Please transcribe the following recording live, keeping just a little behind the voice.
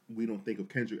we don't think of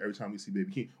Kendrick every time we see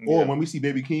Baby Keem. Yeah. Or when we see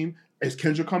Baby Keem, is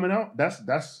Kendrick coming out? That's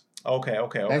Okay.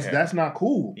 That's not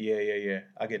cool. Yeah.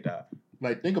 I get that.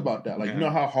 Like, think about that. Like, you know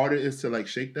how hard it is to like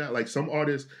shake that? Like, some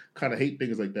artists kind of hate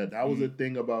things like that. That was the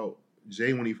thing about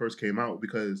Jay when he first came out,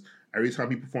 because every time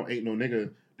he performed Ain't No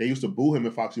Nigga, they used to boo him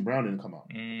if Foxy Brown didn't come out.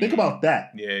 Think about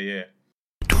that. Yeah.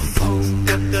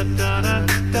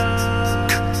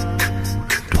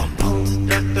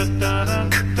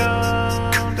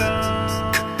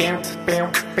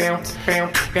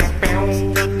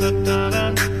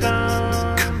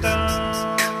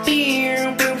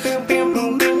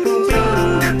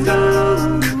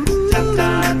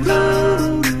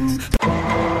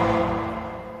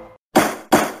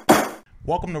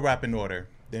 Welcome to Rap in Order,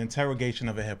 the interrogation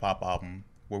of a hip-hop album,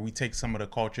 where we take some of the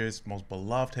culture's most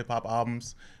beloved hip-hop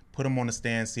albums, put them on the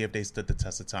stand, see if they stood the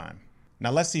test of time.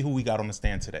 Now let's see who we got on the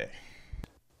stand today.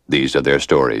 These are their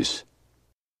stories.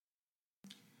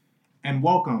 And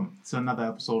welcome to another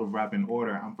episode of Rap in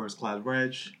Order. I'm First Class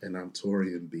Reg. And I'm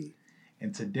Torian B.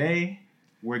 And today,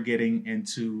 we're getting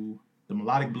into the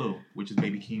Melodic Blue, which is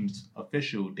Baby Keem's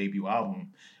official debut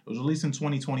album. It was released in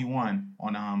 2021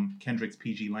 on Kendrick's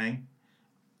PG Lang,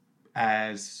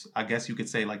 as I guess you could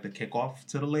say like the kickoff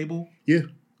to the label. Yeah.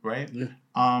 Right? Yeah.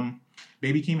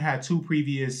 Baby Keem had two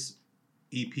previous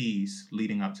EPs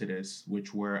leading up to this,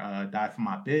 which were Die For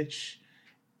My Bitch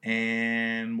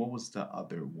and what was the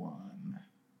other one?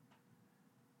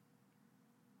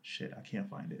 Shit, I can't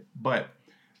find it. But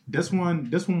this one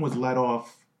was led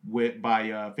off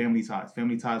by Family Ties.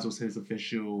 Family Ties was his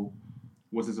official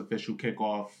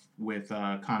kickoff with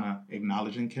kind of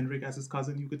acknowledging Kendrick as his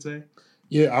cousin, you could say.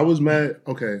 Yeah, I was mad.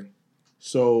 Okay,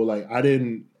 so like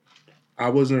I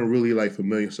wasn't really like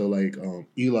familiar. So like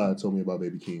Eli told me about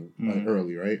Baby Keem like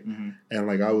early, right? Mm-hmm. And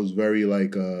like I was very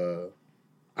like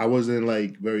I wasn't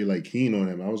like very like keen on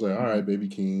him. I was like, all right, Baby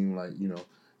Keem, like, you know.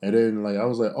 And then like I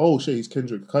was like, oh shit, he's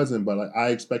Kendrick's cousin, but like I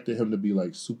expected him to be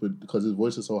like super, because his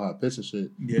voice is so high pitched and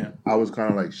shit. Yeah, I was kind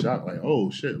of like shocked, like, oh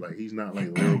shit, like he's not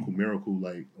like lyrical miracle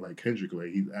like Kendrick,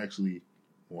 like he's actually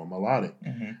more melodic.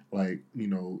 Mm-hmm. Like, you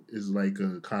know, is like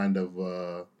a kind of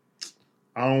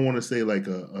I don't want to say like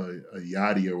a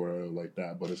yachty or whatever like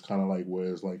that, but it's kind of like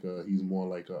where it's like he's more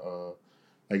like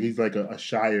he's like a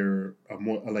shyer,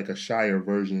 a shyer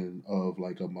version of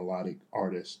like a melodic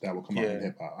artist that will come out in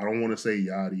hip hop. I don't want to say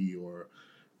yachty or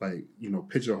like, you know,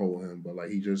 pigeonhole him, but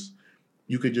like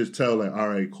you could just tell like, all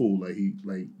right, cool, like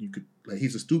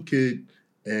he's a stoop kid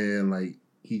and like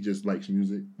he just likes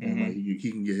music and like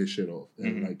he can get his shit off,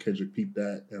 and like Kendrick peeped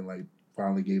that and like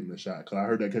finally gave him a shot, because I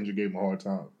heard that Kendrick gave him a hard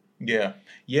time. Yeah.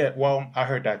 Well, I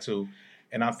heard that too.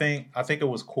 And I think it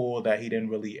was cool that he didn't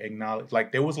really acknowledge,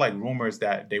 like there was like rumors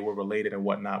that they were related and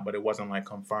whatnot, but it wasn't like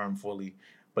confirmed fully.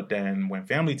 But then when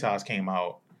Family Ties came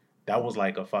out, that was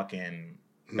like a fucking,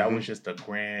 that was just a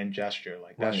grand gesture,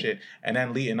 like that shit. And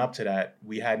then leading up to that,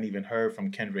 we hadn't even heard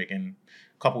from Kendrick in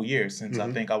a couple years since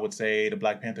I think I would say the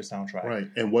Black Panther soundtrack. Right.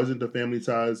 And wasn't the Family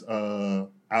Ties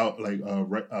out like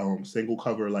single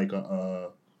cover like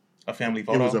a family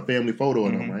photo? It was a family photo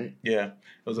of them, right? Yeah,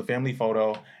 it was a family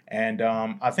photo. And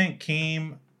I think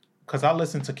Keem, because I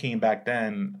listened to Keem back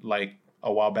then, like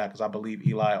a while back, because I believe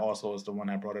Eli also is the one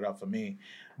that brought it up for me.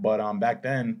 But back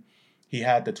then, he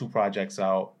had the two projects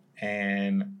out,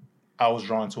 and I was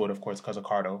drawn to it, of course, because of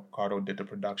Cardo. Cardo did the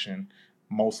production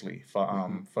mostly for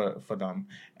them.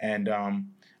 And I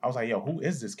was like, yo, who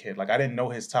is this kid? Like, I didn't know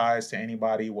his ties to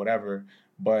anybody, whatever,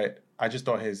 but I just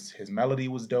thought his melody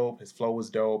was dope, his flow was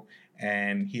dope,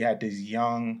 and he had this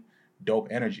young, dope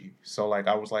energy. So like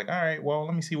I was like, all right, well,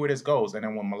 let me see where this goes. And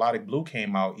then when Melodic Blue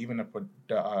came out, even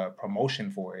the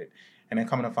promotion for it, and then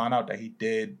coming to find out that he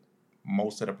did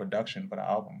most of the production for the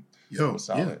album, it was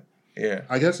solid. Yeah.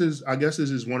 I guess it's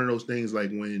just one of those things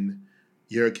like when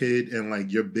you're a kid and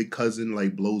like your big cousin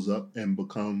like blows up and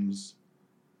becomes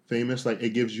famous, like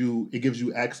it gives you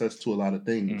access to a lot of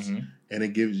things, and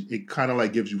it kind of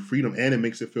like gives you freedom, and it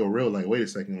makes it feel real. Like, wait a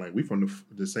second, like we from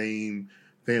the same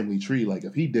family tree. Like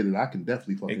if he did it, I can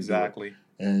definitely fucking do it.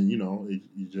 And you know,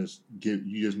 you just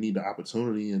need the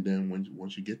opportunity, and then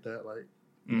once you get that, like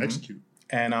execute.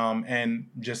 And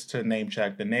just to name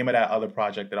check, the name of that other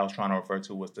project that I was trying to refer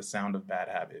to was The Sound of Bad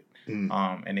Habit,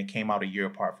 and it came out a year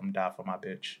apart from Die For My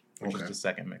Bitch, which is the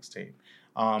second mixtape.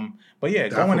 But yeah,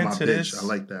 going into this, I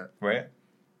like that. Right.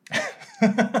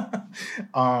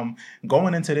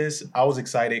 Going into this, I was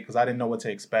excited because I didn't know what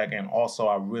to expect, and also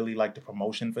I really liked the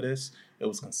promotion for this. It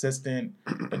was consistent.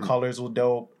 The colors were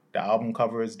dope. The album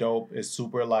cover is dope. It's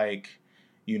super like,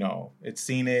 you know, it's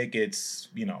scenic. It's,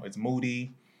 you know, it's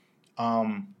moody.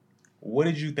 What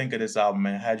did you think of this album,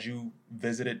 man? Had you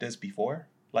visited this before?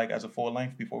 like as a full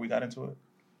length before we got into it?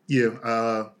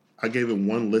 Yeah, I gave it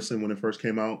one listen when it first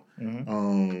came out.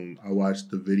 I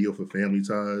watched the video for Family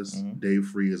Ties. Dave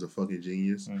Free is a fucking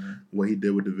genius. What he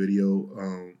did with the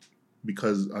video,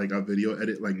 because like I video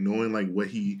edit, like knowing like what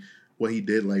he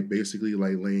did, like basically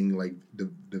like laying like the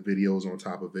videos on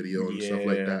top of video and stuff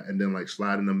like that, and then like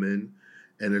sliding them in,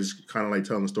 and it's kind of like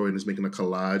telling a story and just making a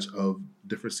collage of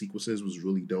different sequences was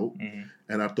really dope.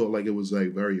 And I thought like it was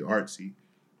like very artsy,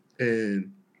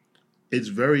 and it's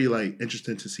very like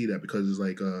interesting to see that because it's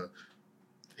like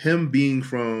him being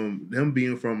from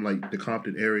like the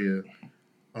Compton area.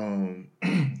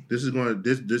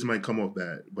 This might come off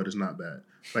bad, but it's not bad.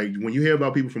 Like when you hear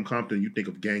about people from Compton, you think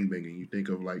of gangbanging. You think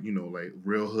of like, you know, like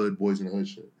real hood boys in the hood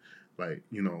shit. Like,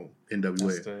 you know,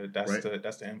 NWA.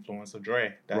 That's the influence of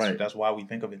Dre. That's why we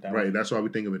think of it that way. Right. That's why we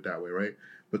think of it that way, right?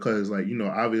 Because like, you know,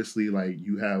 obviously like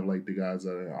you have like the guys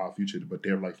that are in our future, but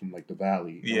they're like from like the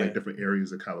Valley, and, like different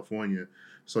areas of California.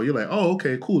 So you're like, oh,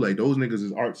 okay, cool. Like those niggas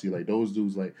is artsy. Like those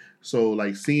dudes, like, so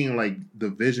like seeing like the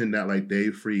vision that like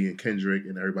Dave Free and Kendrick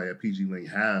and everybody at PG Lane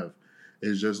have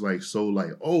is just like so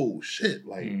like, oh shit,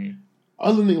 like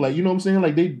other than like, you know what I'm saying?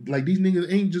 Like they like these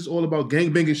niggas ain't just all about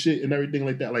gangbanging shit and everything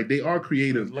like that. Like they are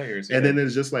creative. There's layers, and then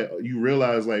it's just like you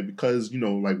realize like because, you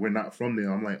know, like we're not from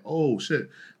there, I'm like, oh shit.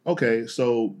 Okay,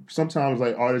 so sometimes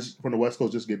like artists from the West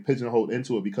Coast just get pigeonholed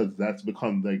into it because that's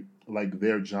become like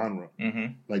their genre.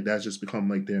 Like that's just become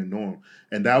like their norm.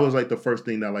 And that was like the first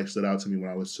thing that like stood out to me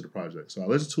when I listened to the project. So I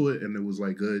listened to it and it was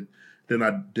like good. Then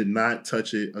I did not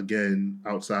touch it again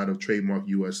outside of Trademark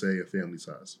USA and Family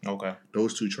Ties. Okay.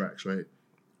 Those two tracks, right?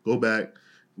 Go back.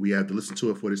 We had to listen to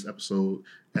it for this episode.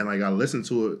 And like I listened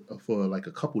to it for like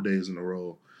a couple days in a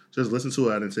row. Just listen to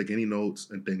it. I didn't take any notes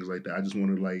and things like that. I just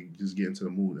wanted to like just get into the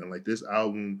mood. And like this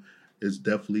album is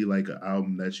definitely like an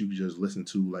album that you can just listen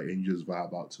to like and you just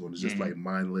vibe out to. And it's just like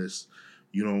mindless.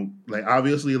 You know, like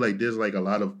obviously like there's like a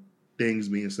lot of things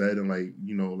being said and like,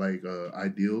 you know, like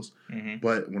ideals.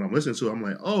 But when I'm listening to it, I'm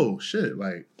like, oh shit,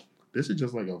 like this is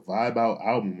just like a vibe out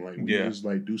album. Like we just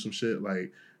like do some shit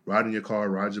like ride in your car,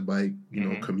 ride your bike, you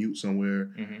know, commute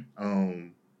somewhere.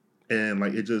 And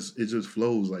like it just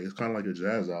flows. Like it's kind of like a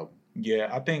jazz album. Yeah,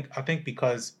 I think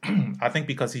because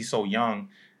because he's so young,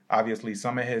 obviously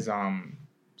some of his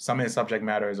subject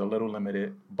matter is a little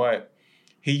limited, but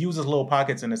he uses little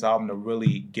pockets in this album to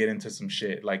really get into some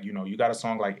shit. Like, you know, you got a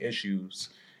song like Issues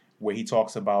where he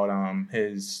talks about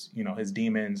his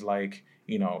demons, like,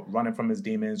 you know, running from his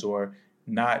demons or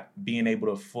not being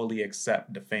able to fully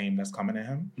accept the fame that's coming to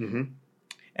him.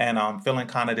 And feeling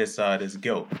kind of this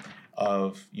guilt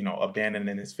of, you know,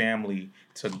 abandoning his family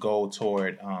to go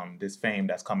toward this fame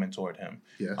that's coming toward him,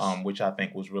 which I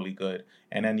think was really good.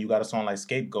 And then you got a song like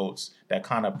Scapegoats that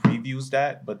kind of previews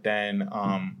that, but then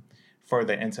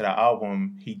further into the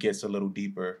album, he gets a little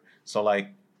deeper. So like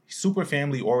super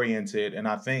family oriented, and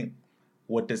I think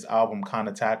what this album kind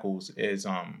of tackles is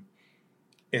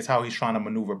how he's trying to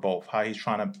maneuver both, how he's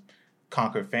trying to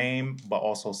conquer fame, but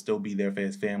also still be there for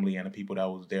his family and the people that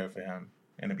was there for him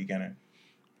in the beginning.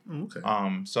 Okay.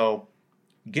 So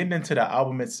getting into the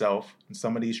album itself and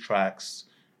some of these tracks,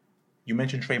 you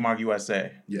mentioned Trademark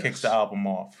USA. Kicks the album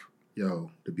off.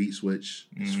 Yo, the beat switch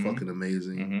is fucking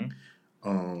amazing.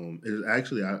 It's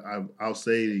actually I'll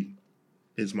say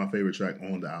it's my favorite track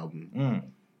on the album.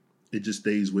 It just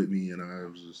stays with me, and I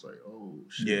was just like, oh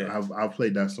shit. Yeah. I've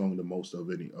played that song the most of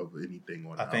anything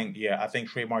on the album. I think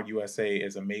Trademark USA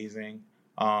is amazing.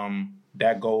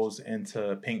 That goes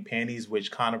into Pink Panties,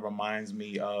 which kind of reminds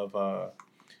me of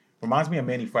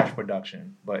Manny Fresh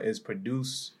production, but it's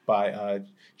produced by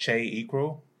Che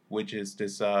Ikro, which is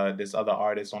this other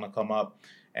artist on the come up,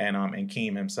 and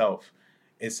Keem himself.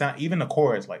 It's not even the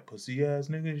chorus like pussy ass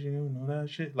niggas, you know that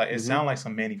shit. Like it sounds like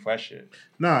some Manny Fresh shit.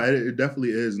 Nah, it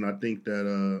definitely is, and I think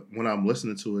that when I'm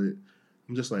listening to it,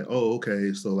 I'm just like, oh,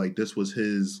 okay, so like this was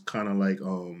his kind of like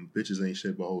bitches ain't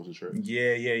shit but hoes and trip.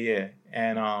 Yeah.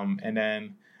 And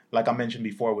then like I mentioned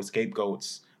before with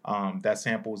Scapegoats, that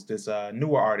samples this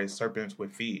newer artist, Serpents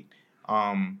with Feet,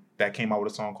 that came out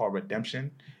with a song called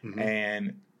Redemption.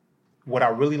 And what I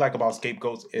really like about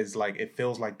Scapegoats is like it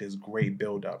feels like this great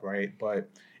buildup, right? But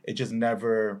it just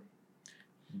never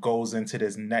goes into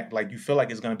this like you feel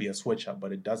like it's gonna be a switch up,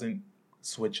 but it doesn't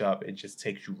switch up. It just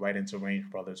takes you right into Range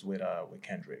Brothers with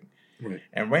Kendrick. Right.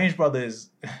 And Range Brothers,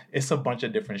 it's a bunch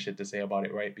of different shit to say about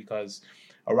it, right? Because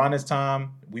around this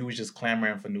time, we was just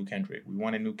clamoring for new Kendrick. We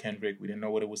wanted new Kendrick. We didn't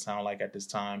know what it would sound like at this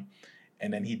time.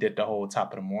 And then he did the whole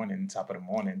top of the morning.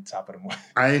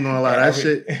 I ain't gonna lie,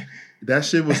 that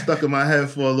shit was stuck in my head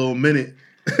for a little minute.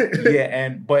 Yeah,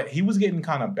 but he was getting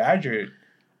kind of badgered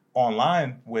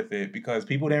online with it because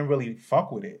people didn't really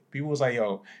fuck with it. People was like,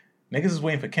 yo, niggas is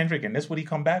waiting for Kendrick and this what he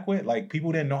come back with? Like,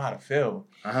 people didn't know how to feel.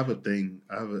 I have a thing.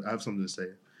 I have something to say.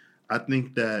 I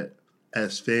think that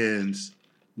as fans,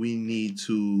 we need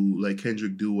to let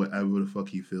Kendrick do whatever the fuck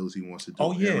he feels he wants to do.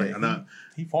 Oh yeah, like,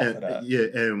 he fought for that. Yeah,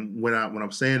 and when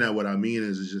I'm saying that, what I mean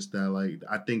is just that like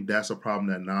I think that's a problem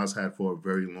that Nas had for a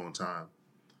very long time.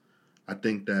 I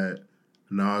think that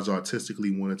Nas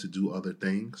artistically wanted to do other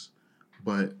things,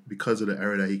 but because of the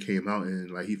era that he came out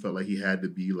in, like he felt like he had to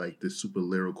be like this super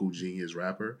lyrical genius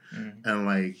rapper, and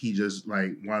like he just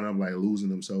like wound up like losing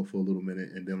himself for a little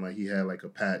minute, and then like he had like a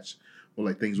patch where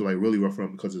like things were like really rough for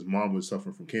him because his mom was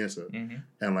suffering from cancer,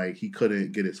 and like he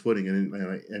couldn't get his footing,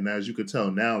 and as you could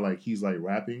tell now, like he's like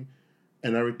rapping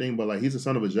and everything, but like he's the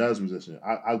son of a jazz musician.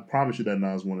 I promise you that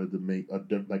Nas wanted to make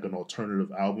like an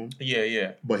alternative album.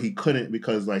 Yeah. But he couldn't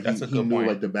because like he knew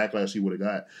like the backlash he would have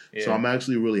got. Yeah. So I'm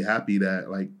actually really happy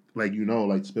that like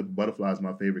To Pimp a Butterfly is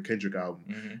my favorite Kendrick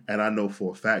album, and I know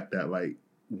for a fact that like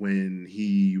when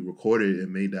he recorded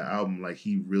and made that album, like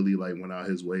he really like went out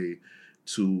his way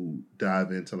to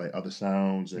dive into like other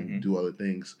sounds and do other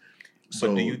things. So,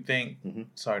 but do you think?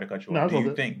 Sorry to cut you off. Do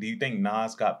you think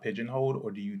Nas got pigeonholed, or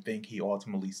do you think he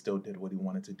ultimately still did what he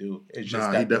wanted to do? It's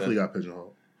just he definitely got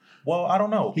pigeonholed. Well, I don't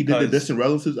know. He did the Distant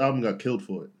Relatives album, got killed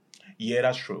for it. Yeah,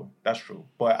 that's true.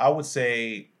 But I would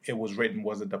say It Was Written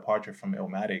was a departure from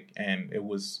Illmatic, and it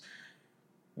was.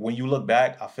 When you look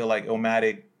back, I feel like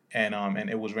Illmatic and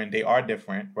It Was Written, they are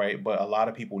different, right? But a lot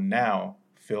of people now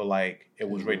feel like It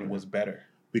Was Written was better.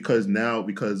 Because now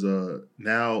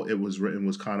It Was Written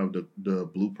was kind of the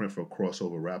blueprint for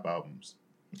crossover rap albums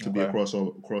to be a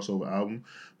crossover album.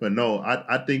 But no,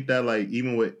 I think that like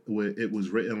even with It Was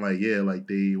Written, like yeah, like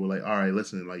they were like, all right,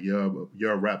 listen, like you're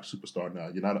a rap superstar now.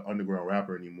 You're not an underground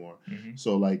rapper anymore.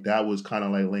 So like that was kind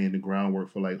of like laying the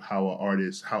groundwork for like how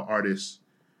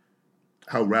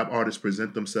rap artists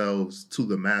present themselves to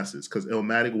the masses. Because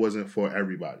Illmatic wasn't for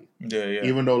everybody. Yeah.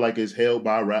 Even though like it's hailed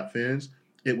by rap fans.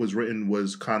 It Was Written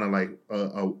was kind of like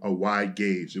a wide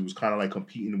gauge. It was kind of like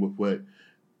competing with what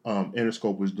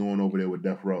Interscope was doing over there with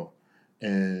Death Row.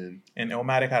 And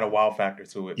Illmatic had a wow factor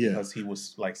to it because he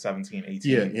was like 17,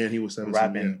 18. Yeah, and he was 17.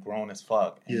 Rapping, grown as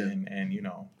fuck. And you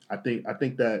know. I think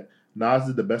that Nas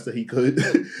did the best that he could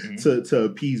to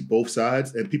appease both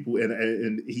sides and people,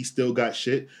 and he still got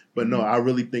shit. But no, I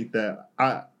really think that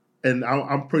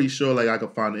I'm pretty sure like I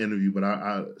could find an interview, but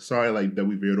I sorry like that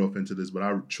we veered off into this, but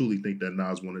I truly think that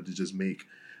Nas wanted to just make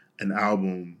an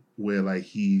album where like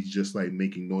he's just like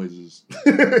making noises.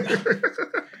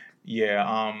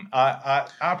 I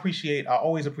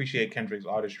always appreciate Kendrick's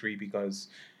artistry because,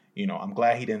 you know, I'm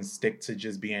glad he didn't stick to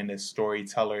just being this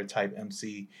storyteller type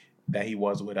MC that he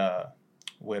was with the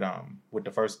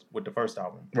first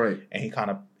album. Right. And he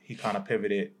kind of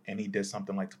pivoted and he did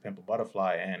something like To Pimp a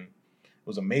Butterfly, and it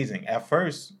was amazing. At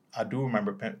first, I do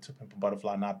remember To Pimp a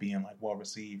Butterfly not being like well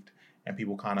received, and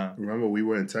people kind of remember we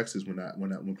were in Texas when To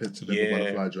Pimp a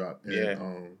Butterfly dropped,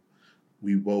 and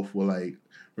we both were like,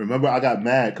 remember I got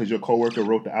mad because your coworker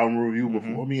wrote the album review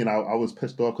before me, and I was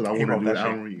pissed off because I wanted to do the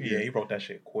album review. Yeah, he wrote that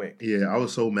shit quick. Yeah, I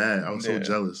was so mad. I was so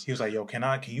jealous. He was like, "Yo, can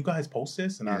you guys post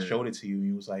this?" And I showed it to you. And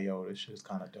he was like, "Yo, this shit is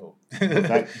kind of dope."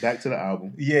 back to the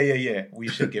album. Yeah. We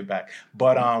should get back,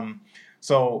 but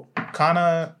so kind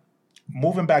of.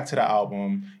 Moving back to the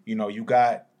album, you know, you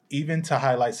got even to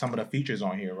highlight some of the features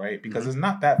on here, right? Because it's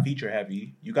not that feature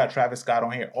heavy. You got Travis Scott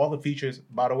on here. All the features,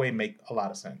 by the way, make a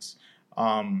lot of sense.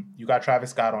 You got Travis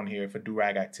Scott on here for Do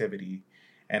Rag Activity.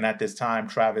 And at this time,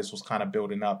 Travis was kind of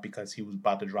building up because he was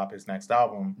about to drop his next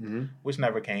album, which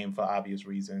never came for obvious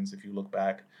reasons, if you look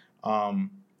back. And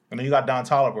then you got Don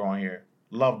Toliver on here.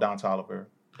 Love Don Toliver.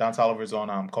 Don Toliver's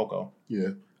on Coco.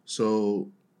 Yeah. So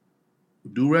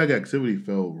Do Rag Activity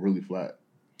fell really flat.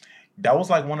 That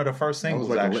was like one of the first singles,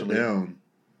 like actually. Down.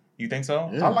 You think so?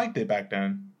 Yeah. I liked it back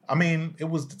then. I mean, it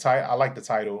was I liked the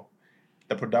title.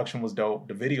 The production was dope.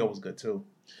 The video was good too.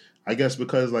 I guess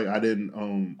because like I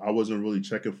wasn't really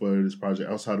checking for this project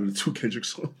outside of the two Kendrick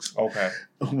songs. Okay.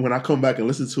 When I come back and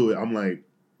listen to it, I'm like,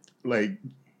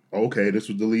 okay, this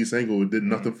was the lead single. It did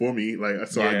nothing for me. Like,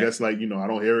 so I guess like, you know, I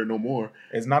don't hear it no more.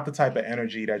 It's not the type of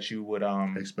energy that you would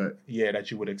expect. Yeah,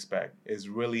 that you would expect. It's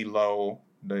really low.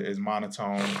 It's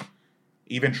monotone.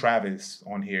 Even Travis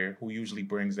on here, who usually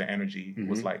brings the energy,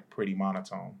 was like pretty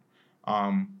monotone.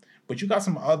 But you got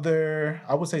some other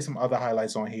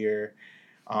highlights on here.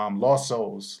 Lost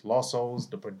Souls,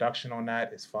 the production on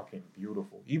that is fucking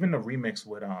beautiful. Even the remix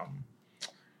with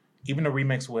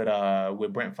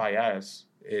Brent Faiyaz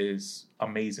is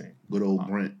amazing. Good old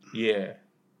Brent. Yeah.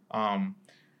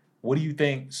 What do you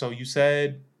think? So you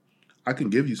said I can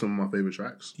give you some of my favorite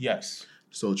tracks. Yes.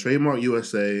 So Trademark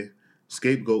USA,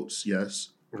 Scapegoats, yes.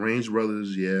 Range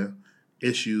Brothers, yeah.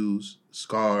 Issues,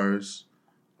 Scars.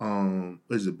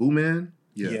 Is it Boo Man?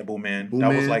 Yeah, Boo Man. Boo That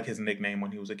Man. was like his nickname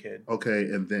when he was a kid. Okay,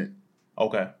 and then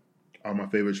Okay. are my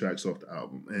favorite tracks off the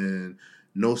album. And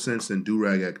No Sense and Do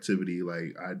Rag Activity,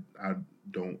 like I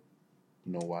don't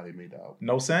know why they made the album.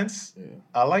 No Sense? Yeah.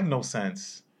 I like No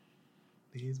Sense.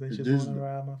 These It bitches just, wanna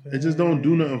ride my face. it just don't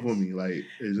do nothing for me. Like,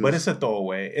 but it's a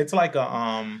throwaway. It's like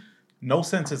a No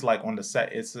Sense is like on the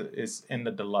set. It's in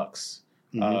the deluxe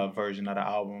version of the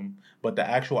album, but the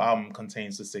actual album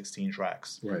contains the 16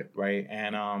 tracks. Right.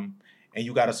 And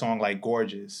you got a song like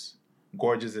Gorgeous.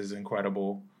 Gorgeous is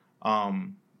incredible.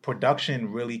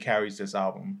 Production really carries this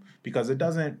album because it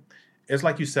doesn't. It's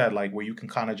like you said, like where you can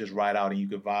kind of just ride out and you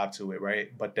can vibe to it,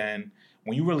 right? But then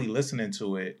when you really listening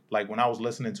to it, like when I was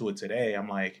listening to it today, I'm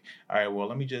like, all right, well,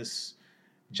 let me just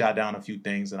jot down a few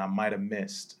things that I might have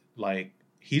missed. Like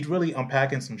he's really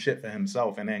unpacking some shit for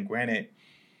himself. And then granted,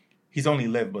 he's only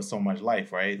lived but so much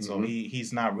life, right? Mm-hmm. So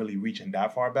he's not really reaching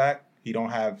that far back. He don't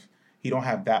have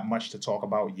that much to talk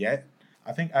about yet.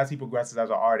 I think as he progresses as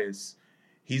an artist,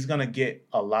 he's going to get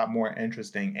a lot more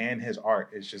interesting and his art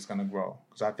is just going to grow.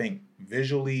 Because I think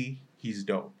visually, he's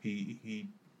dope. He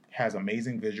has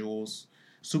amazing visuals,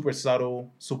 super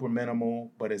subtle, super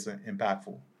minimal, but it's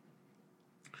impactful.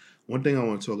 One thing I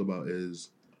want to talk about is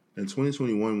in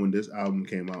 2021 when this album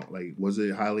came out, like, was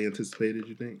it highly anticipated,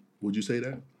 you think? Would you say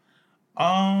that?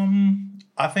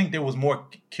 I think there was more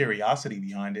curiosity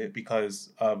behind it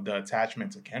because of the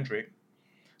attachment to Kendrick.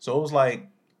 So it was like,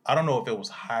 I don't know if it was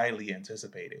highly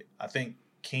anticipated. I think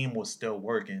Keem was still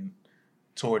working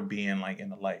toward being like in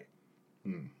the light.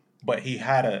 But he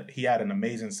had an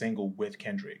amazing single with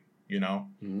Kendrick, you know?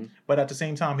 Mm-hmm. But at the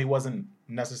same time, he wasn't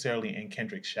necessarily in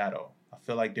Kendrick's shadow. I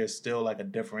feel like there's still like a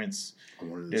difference.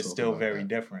 They're still very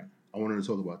different. I wanted to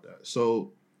talk about that.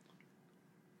 So,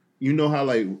 you know how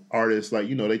like artists, like,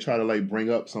 you know, they try to like bring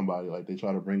up somebody, like they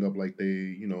try to bring up like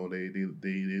they young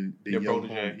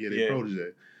protege.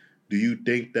 Protege. Do you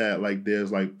think that like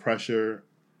there's like pressure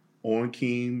on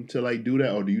Keem to like do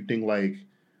that, or do you think like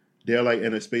they're like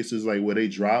in a spaces like where they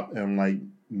drop and like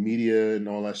media and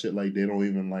all that shit like they don't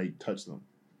even like touch them?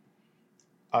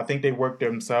 I think they work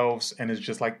themselves, and it's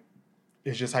just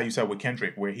how you said with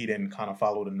Kendrick, where he didn't kind of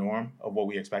follow the norm of what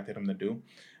we expected him to do.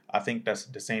 I think that's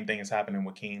the same thing is happening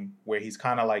with Keem, where he's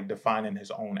kind of like defining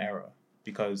his own era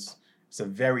because it's a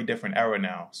very different era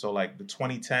now. So like the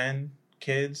 2010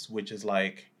 kids, which is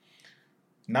like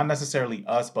not necessarily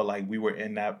us, but like we were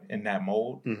in that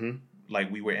mode, like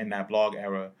we were in that blog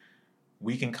era.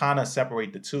 We can kind of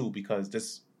separate the two because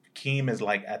this Keem is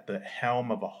like at the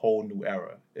helm of a whole new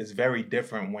era. It's very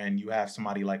different when you have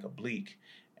somebody like a Bleak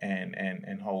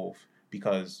and Hove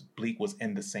because Bleak was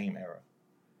in the same era,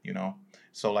 you know.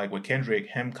 So like with Kendrick,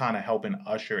 him kind of helping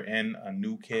usher in a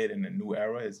new kid in a new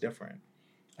era is different.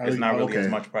 It's not really as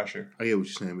much pressure. I get what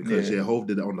you're saying because Hove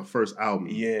did it on the first album.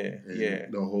 Yeah.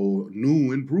 The whole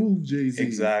new improved Jay-Z.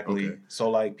 Exactly. Okay. So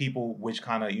like people, which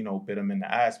kind of bit him in the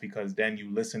ass because then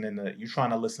you're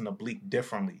trying to listen to Bleak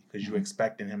differently because you're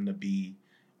expecting him to be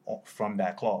from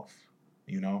that cloth,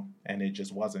 and it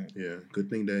just wasn't. Yeah. Good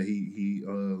thing that he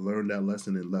learned that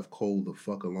lesson and left Cole the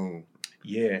fuck alone.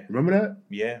 Yeah. Remember that?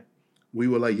 Yeah. We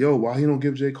were like, yo, why he don't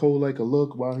give J. Cole like a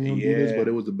look? Why he don't do this? But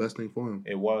it was the best thing for him.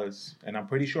 It was. And I'm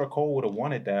pretty sure Cole would have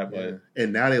wanted that. But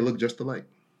and now they look just alike.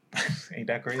 Ain't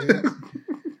that crazy?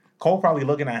 Cole probably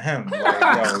looking at him like,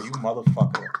 yo, you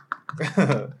motherfucker.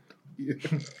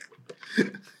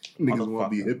 Niggas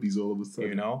want to be hippies all of a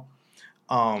sudden.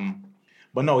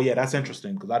 But no, that's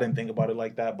interesting because I didn't think about it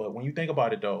like that. But when you think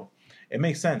about it, though, it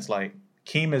makes sense. Like,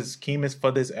 Keem is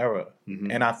for this era.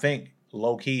 Mm-hmm. And I think,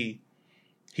 low-key,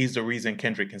 he's the reason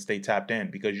Kendrick can stay tapped in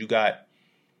because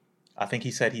I think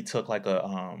he said he took like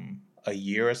a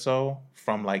year or so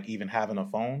from like even having a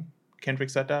phone. Kendrick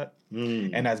said that.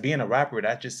 And as being a rapper,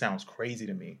 that just sounds crazy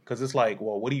to me because it's like,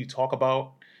 well, what do you talk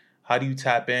about? How do you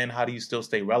tap in? How do you still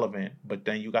stay relevant? But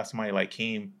then you got somebody like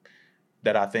Keem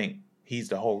that I think he's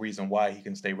the whole reason why he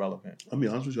can stay relevant. I'll be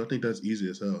honest with you. I think that's easy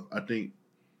as hell. I think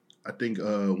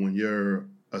when you're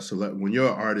when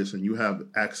you're an artist and you have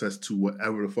access to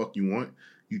whatever the fuck you want,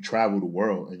 you travel the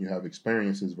world and you have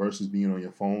experiences versus being on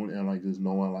your phone and like just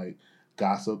knowing like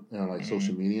gossip and like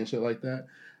social media and shit like that.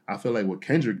 I feel like what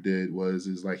Kendrick did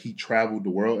is like he traveled the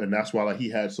world and that's why like he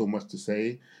had so much to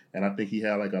say and I think he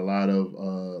had like a lot of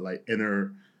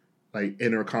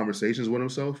inner conversations with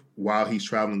himself while he's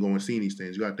traveling, going seeing these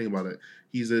things. You gotta think about it.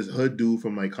 He's this hood dude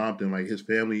from like Compton, like his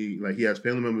family, like he has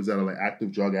family members that are like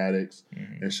active drug addicts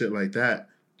and shit like that.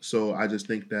 So I just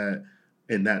think that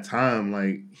in that time,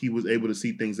 like he was able to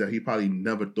see things that he probably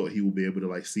never thought he would be able to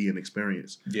like see and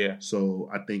experience. Yeah. So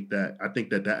I think that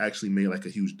actually made like a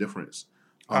huge difference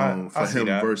for him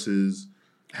that. versus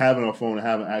having a phone and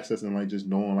having access and like just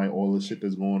knowing like all the shit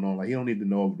that's going on. Like he don't need to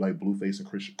know like Blueface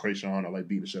and Krayshawn are like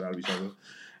beating the shit out of each other.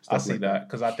 I see that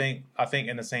because I think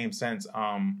in the same sense,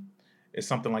 it's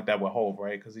something like that with Hov,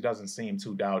 right? Because he doesn't seem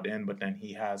too dialed in, but then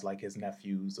he has like his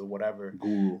nephews or whatever.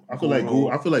 Guru. I feel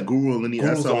like Guru and Lenny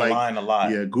S are like online a lot.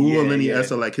 Yeah, Guru and Lenny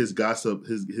S are like his gossip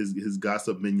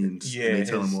minions. Yeah, and they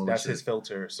tell him all that's that his shit.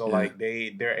 filter. So like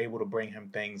they're able to bring him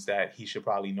things that he should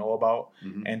probably know about,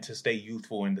 and to stay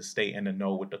youthful and to stay in the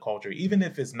know with the culture, even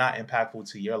if it's not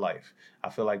impactful to your life. I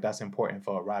feel like that's important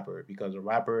for a rapper because a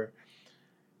rapper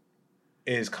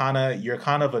is you're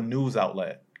kind of a news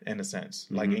outlet in a sense,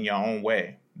 like in your own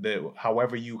way.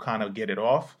 However you kind of get it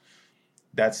off,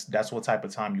 that's what type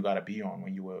of time you got to be on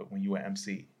when you were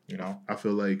MC. You know, I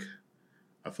feel like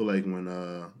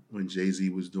when Jay-Z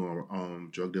was doing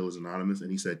Drug Dealers Anonymous and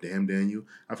he said "Damn Daniel,"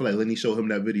 I feel like Lenny showed him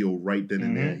that video right then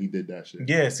and there. He did that shit.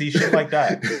 Yeah, see shit like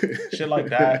that,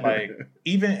 Like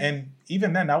even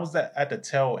then, that was at the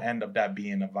tail end of that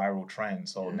being a viral trend.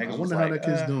 So niggas I was wonder like, how that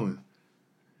kid's doing.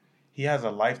 He has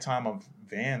a lifetime of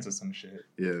Vans or some shit.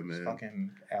 Yeah, man.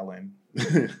 Fucking Ellen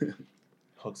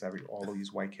hooks all of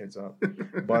these white kids up.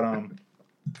 But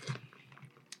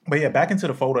yeah, back into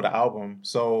the photo of the album.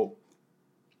 So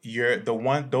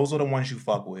those are the ones you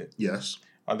fuck with. Yes.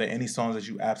 Are there any songs that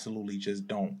you absolutely just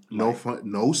don't No like? fun,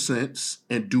 no sense,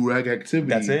 and do-rag activity.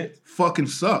 That's it? Fucking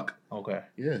suck. Okay.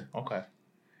 Yeah. Okay.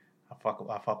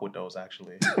 I fuck with those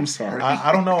actually. I'm sorry.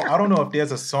 I don't know if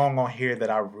there's a song on here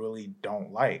that I really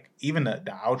don't like. Even the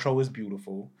outro is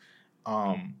beautiful.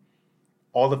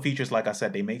 All the features, like I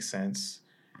said, they make sense.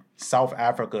 South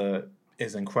Africa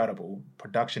is incredible.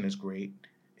 Production is great.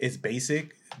 It's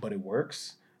basic, but it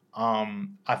works.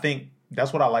 I think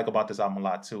that's what I like about this album a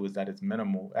lot too, is that it's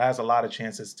minimal. It has a lot of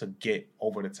chances to get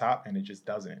over the top, and it just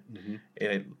doesn't.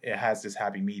 It has this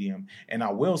happy medium. And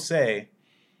I will say,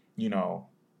 you know,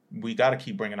 we got to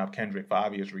keep bringing up Kendrick for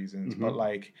obvious reasons, but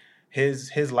like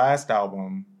his last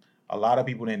album, a lot of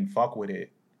people didn't fuck with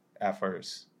it at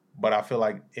first, but I feel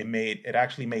like it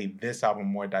actually made this album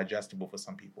more digestible for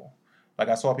some people. Like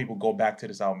I saw people go back to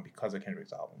this album because of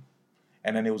Kendrick's album,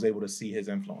 and then they was able to see his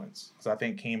influence. Because I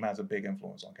think Keem has a big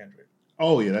influence on Kendrick.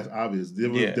 Oh yeah, that's obvious.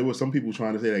 There were some people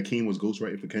trying to say that Keem was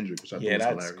ghostwriting for Kendrick, which I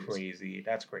thought was hilarious. Crazy.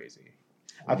 That's crazy.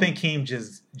 I think Keem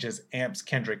just amps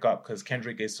Kendrick up because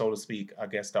Kendrick is, so to speak, I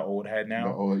guess the old head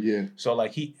now. Oh yeah. So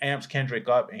like he amps Kendrick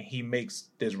up and he makes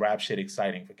this rap shit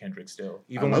exciting for Kendrick still,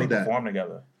 even when they perform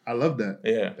together. I love that.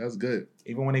 Yeah, that's good.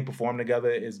 Even when they perform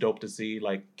together, it's dope to see.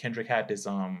 Like Kendrick had this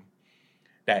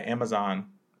that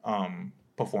Amazon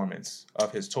performance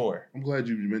of his tour. I'm glad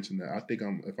you mentioned that. I think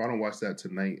if I don't watch that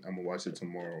tonight, I'm gonna watch it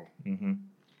tomorrow. I'm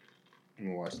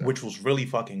gonna watch that, which was really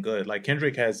fucking good. Like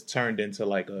Kendrick has turned into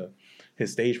like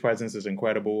his stage presence is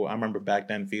incredible. I remember back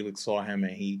then Felix saw him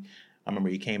and I remember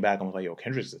he came back and was like, "Yo,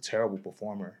 Kendrick's a terrible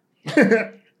performer."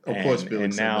 Of course,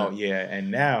 Felix.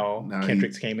 And now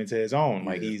Kendrick's came into his own.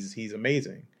 Like he's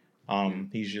amazing.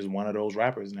 He's just one of those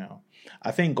rappers now.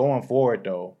 I think going forward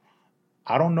though,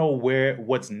 I don't know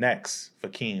what's next for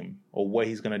Keem or what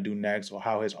he's gonna do next or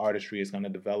how his artistry is gonna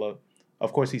develop.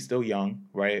 Of course, he's still young,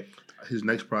 right? His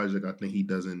next project, I think he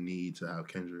doesn't need to have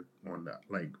Kendrick on that,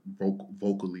 like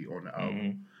vocally on the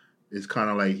album. It's kind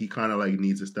of like he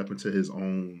needs to step into his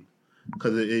own,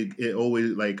 because it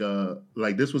always like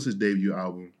this was his debut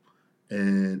album,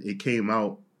 and it came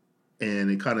out,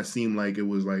 and it kind of seemed like it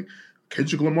was like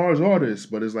Kendrick Lamar's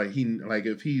artist, but it's like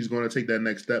if he's going to take that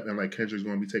next step, and like Kendrick's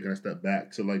going to be taking a step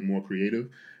back to like more creative,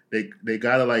 they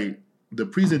gotta like the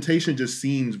presentation just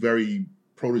seems very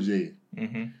Protege.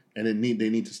 And they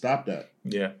need to stop that.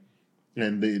 Yeah.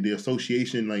 And the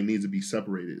association like needs to be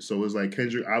separated. So it's like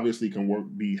Kendrick obviously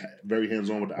can be very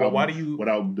hands-on with the album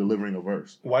without delivering a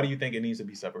verse. Why do you think it needs to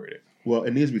be separated? Well,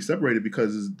 it needs to be separated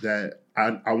because that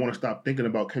I want to stop thinking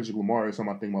about Kendrick Lamar every time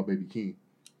I think about Baby Keem.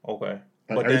 Okay.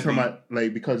 Like every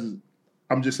time because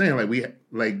I'm just saying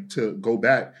to go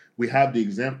back, we have the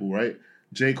example, right?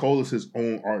 J. Cole is his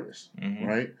own artist,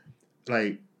 right?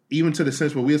 Like even to the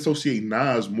sense where we associate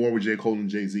Nas more with J. Cole and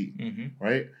Jay-Z,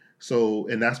 right? So,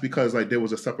 and that's because like there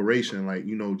was a separation. Like,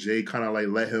 you know, Jay kind of like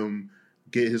let him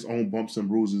get his own bumps and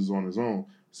bruises on his own.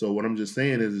 So what I'm just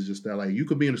saying is just that like you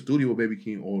could be in the studio with Baby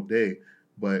Keem all day,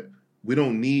 but we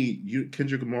don't need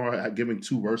Kendrick Lamar giving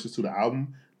 2 verses to the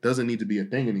album doesn't need to be a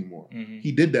thing anymore.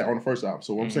 He did that on the first album.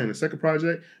 So what I'm saying, the second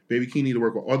project, Baby Keem need to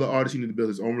work with other artists. He need to build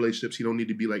his own relationships. He don't need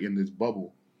to be like in this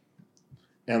bubble.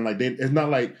 And like it's not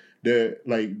like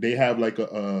they have like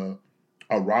a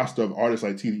a roster of artists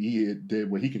like TDE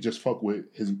did, where he could just fuck with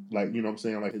his, like, you know what I'm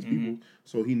saying, like his people.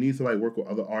 So he needs to like work with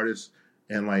other artists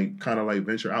and like kind of like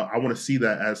venture out. I want to see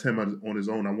that as him on his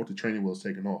own. I want the training wheels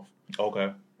taken off.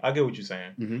 Okay, I get what you're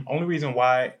saying. Only reason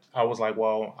why I was like,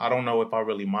 well, I don't know if I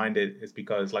really mind it is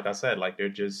because, like I said, like they're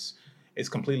just it's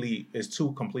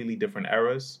two completely different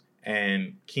eras,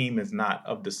 and Keem is not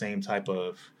of the same type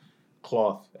of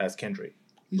cloth as Kendrick.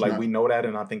 We know that,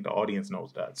 and I think the audience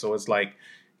knows that. So it's like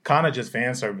kind of just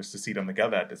fan service to see them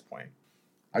together at this point.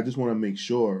 I just want to make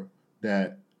sure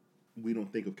that we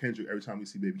don't think of Kendrick every time we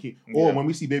see Baby Keem. Or when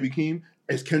we see Baby Keem,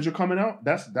 is Kendrick coming out?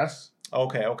 That's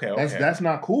okay. That's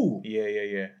not cool.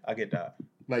 Yeah. I get that.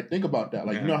 Like, think about that.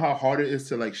 Like, you know how hard it is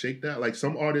to like shake that? Like,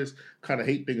 some artists kind of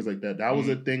hate things like that. That was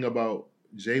a thing about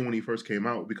Jay when he first came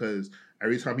out, because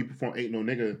every time he performed Ain't No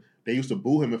Nigga, they used to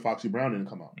boo him if Foxy Brown didn't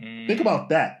come out. Think about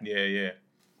that. Yeah.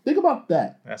 Think about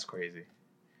that. That's crazy.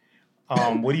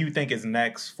 What do you think is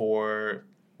next for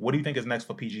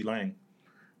PG Lang?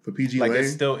 For PG Lang,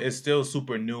 it's still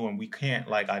super new, and we can't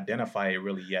like identify it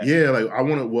really yet. Yeah, like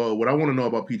what I want to know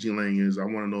about PG Lang is I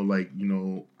want to know, like, you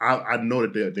know, I know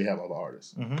that they have other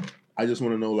artists. I just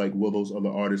want to know, like, will those other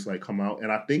artists like come out?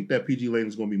 And I think that PG Lang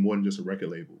is going to be more than just a record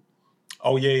label.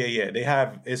 Oh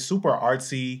yeah. It's super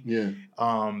artsy. Yeah.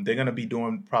 They're gonna be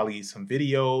doing probably some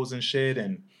videos and shit,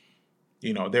 and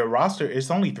you know, their roster,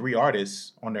 it's only 3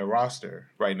 artists on their roster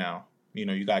right now. You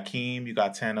know, you got Keem, you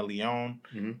got Tana Leon,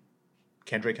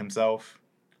 Kendrick himself.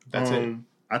 That's it.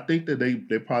 I think that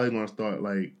they're probably going to start,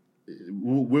 like,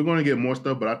 we're going to get more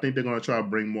stuff, but I think they're going to try to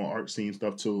bring more art scene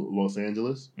stuff to Los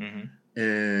Angeles.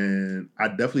 And I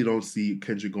definitely don't see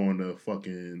Kendrick going to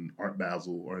fucking Art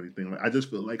Basel or anything. Like, I just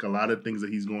feel like a lot of things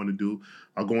that he's going to do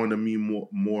are going to be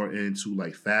more into,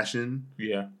 like, fashion.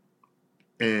 Yeah.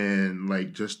 And,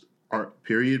 like, just art,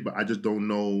 period. But I just don't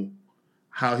know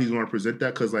how he's going to present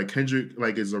that, because, like, Kendrick,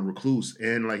 like, is a recluse,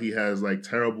 and, like, he has, like,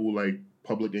 terrible, like,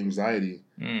 public anxiety,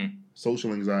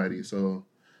 social anxiety. So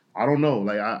I don't know.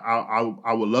 Like,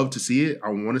 I would love to see it. I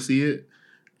want to see it,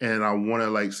 and I want to,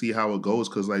 like, see how it goes,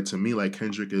 because, like, to me, like,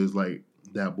 Kendrick is, like,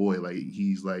 that boy. Like,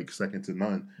 he's, like, second to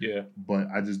none. Yeah. But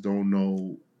I just don't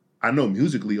know. I know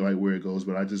musically, like, where it goes,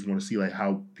 but I just want to see, like,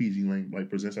 how PG Lang, like,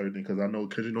 presents everything, because I know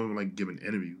Kendrick don't even like giving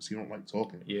interviews. He don't like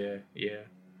talking. Yeah.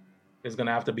 It's going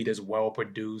to have to be this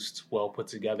well-produced,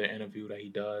 well-put-together interview that he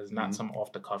does, not some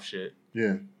off-the-cuff shit.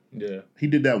 Yeah. Yeah. He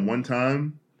did that one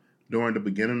time during the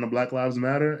beginning of Black Lives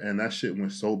Matter, and that shit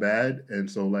went so bad. And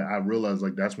so, like, I realized,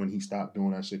 like, that's when he stopped doing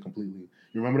that shit completely.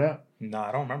 You remember that? No,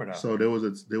 I don't remember that. So there was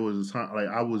a time, like,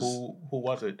 I was... Who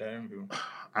was it, that interview?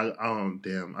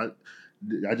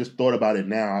 I just thought about it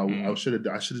now. I should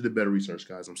have did better research,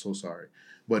 guys. I'm so sorry.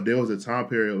 But there was a time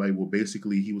period, like, where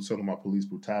basically he was talking about police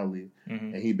brutality,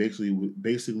 and he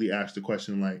basically asked the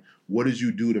question, like, what did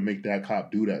you do to make that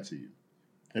cop do that to you?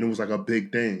 And it was like a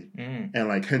big thing. And,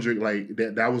 like, Kendrick, like,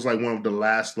 that was like one of the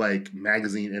last, like,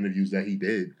 magazine interviews that he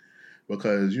did,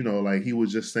 because, you know, like, he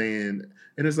was just saying,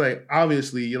 and it's like,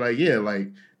 obviously you're like, yeah,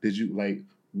 like, did you, like,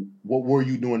 what were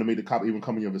you doing to make the cop even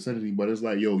come in your vicinity? But it's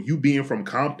like, yo, you being from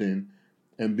Compton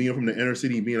and being from the inner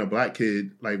city, being a black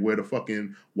kid, like, where the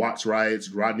fucking Watts riots,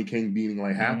 Rodney King beating,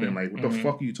 like, happened. Like, what the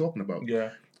fuck are you talking about?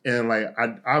 Yeah. And, like,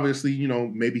 I obviously, you know,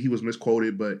 maybe he was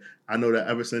misquoted, but I know that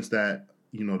ever since that,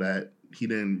 you know, that he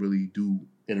didn't really do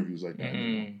interviews like that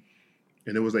anymore.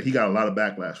 And it was like he got a lot of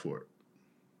backlash for it.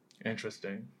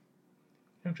 Interesting.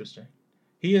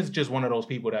 He is just one of those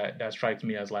people that strikes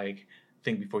me as, like,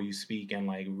 think before you speak, and,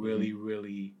 like, really,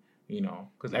 really, you know,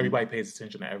 because everybody pays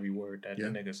attention to every word that the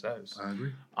nigga says. I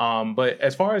agree. But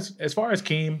as far as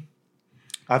Keem,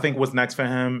 I think what's next for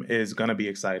him is gonna be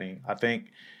exciting. I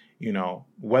think, you know,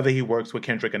 whether he works with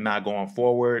Kendrick or not going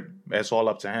forward, it's all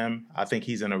up to him. I think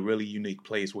he's in a really unique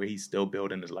place where he's still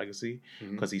building his legacy,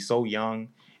 because he's so young,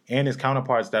 and his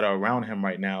counterparts that are around him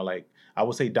right now, like, I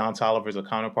would say Don Toliver's a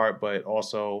counterpart, but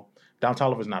also Don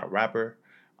Toliver's not a rapper,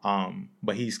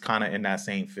 but he's kind of in that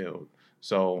same field.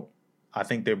 So I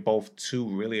think they're both 2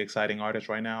 really exciting artists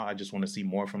right now. I just want to see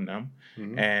more from them.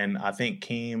 And I think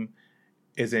Keem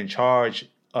is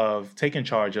taking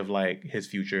charge of, like, his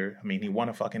future. I mean, he won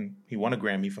a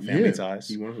Grammy for Family Ties,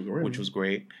 which was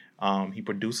great. He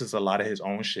produces a lot of his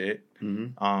own shit.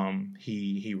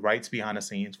 He writes behind the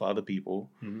scenes for other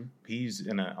people. He's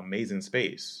in an amazing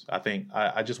space. I think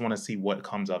I just want to see what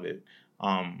comes of it.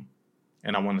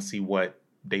 And I want to see what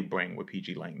they bring with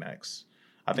PG Lang next.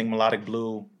 I think Melodic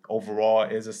Blue overall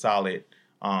is a solid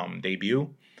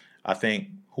debut. I think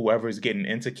whoever is getting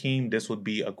into Keem, this would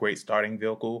be a great starting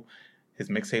vehicle. His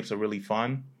mixtapes are really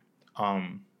fun,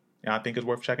 and I think it's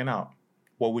worth checking out.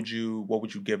 What would you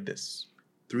give this?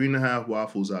 3.5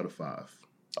 waffles out of 5.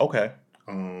 Okay.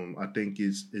 I think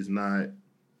it's not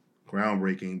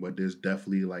groundbreaking, but there's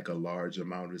definitely like a large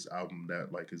amount of this album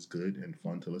that like is good and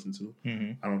fun to listen to.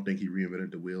 I don't think he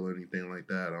reinvented the wheel or anything like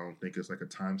that. I don't think it's like a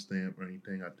timestamp or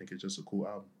anything. I think it's just a cool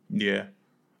album. Yeah.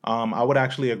 I would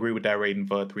actually agree with that rating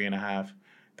for 3.5.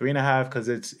 3.5 because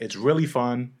it's really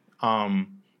fun.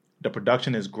 The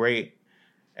production is great.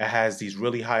 It has these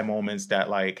really high moments that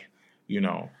like,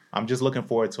 I'm just looking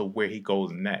forward to where he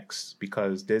goes next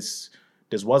because this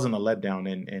wasn't a letdown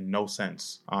in no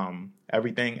sense.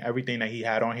 Everything that he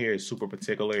had on here is super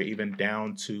particular, even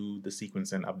down to the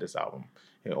sequencing of this album.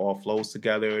 It all flows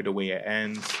together. The way it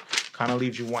ends kind of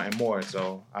leaves you wanting more.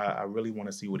 So I really want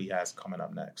to see what he has coming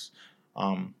up next.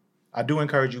 I do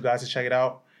encourage you guys to check it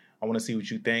out. I want to see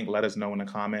what you think. Let us know in the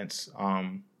comments.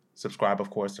 Subscribe, of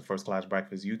course, to First Class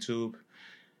Breakfast YouTube.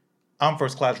 I'm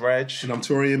First Class Reg. And I'm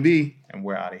Torian B. And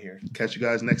we're out of here. Catch you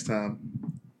guys next time.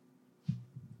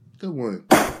 Good one.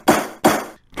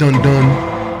 Dun dun.